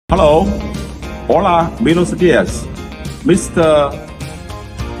Hello, hola, buenos dias, Mr.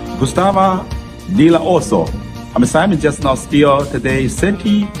 Gustavo de la Oso. I'm Simon just now still today,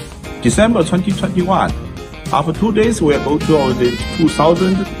 30 December 2021. After 2 days, we are going to the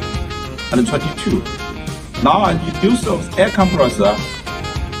 2022. Now I introduce the air compressor.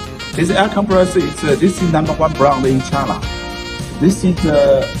 This air compressor is this is #1 brand in China. This is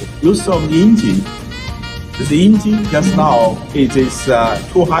the use of the engine. This engine just now it is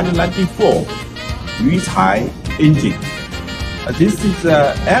 294 reach high engine. This is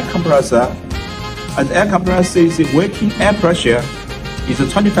air compressor, and the air compressor is working air pressure is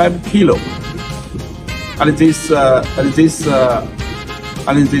 25 kilo, and this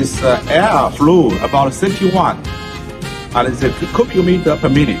air flow about 31, and it's a cubic meter per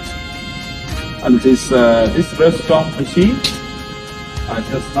minute. And this very strong machine. And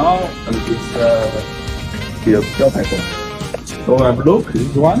just now, and this here, so have a look.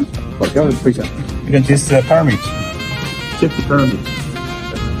 This one, but the other picture. You can just pyramid. Check the pyramid.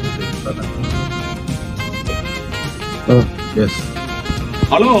 Yes.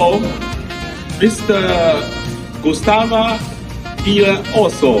 Hello, Mr. Gustavo de la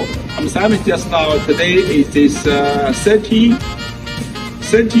Oso. I'm Simon just now. Today is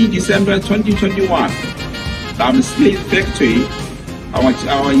 30 December 2021. I'm Smith Factory. I want to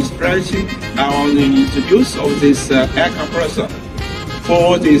introduce of this air compressor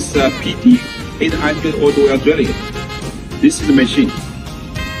for this PT 800 auto well drilling. This is the machine.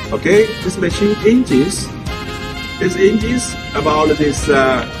 Okay, this machine engines. This engines about this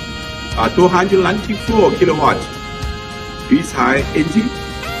 294 kilowatt reach high engine,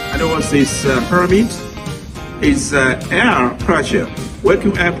 and also this pyramid is air pressure,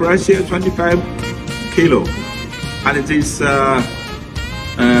 working air pressure 25 kilo, and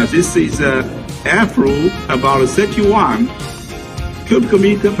this is airflow about 31 cubic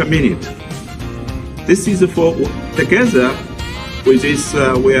meter per minute. This is for together with this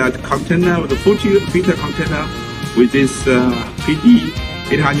container, the 40 liter container with this PT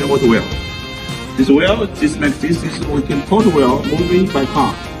 800 watt well. This well, this is we can put well moving by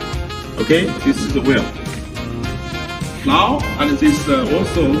car. Okay, this is the well. Now, and this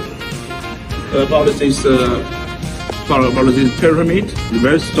also about this pyramid,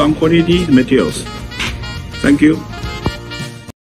 very strong quality materials. Thank you.